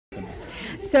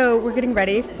So we're getting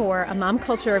ready for a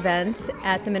MomCulture event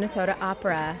at the Minnesota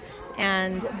Opera,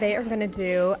 and they are going to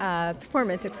do a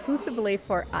performance exclusively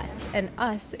for us, and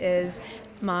us is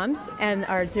moms and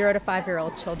our 0 to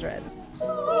 5-year-old children.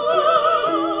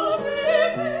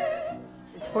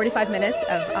 It's 45 minutes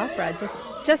of opera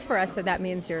just for us, so that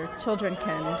means your children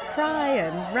can cry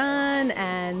and run,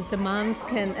 and the moms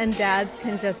can and dads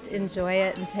can just enjoy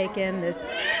it and take in this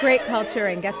great culture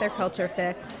and get their culture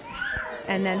fix,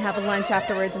 and then have a lunch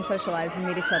afterwards and socialize and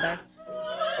meet each other.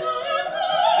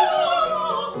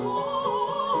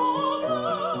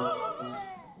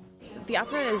 The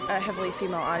opera is a heavily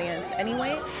female audience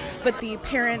anyway, but the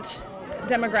parent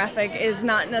demographic is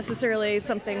not necessarily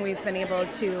something we've been able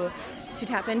to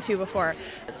tap into before.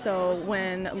 So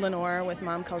when Lenore with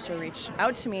MomCulture reached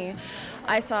out to me,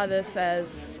 I saw this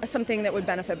as something that would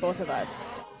benefit both of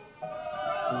us.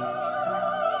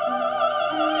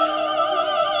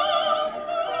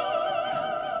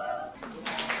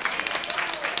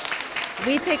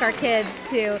 We take our kids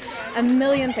to a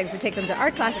million things. We take them to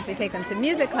art classes, we take them to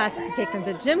music classes, we take them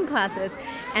to gym classes,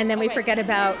 and then we forget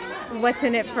about what's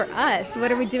in it for us.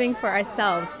 What are we doing for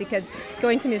ourselves? Because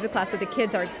going to music class with the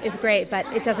kids is great, but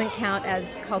it doesn't count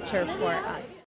as culture for us.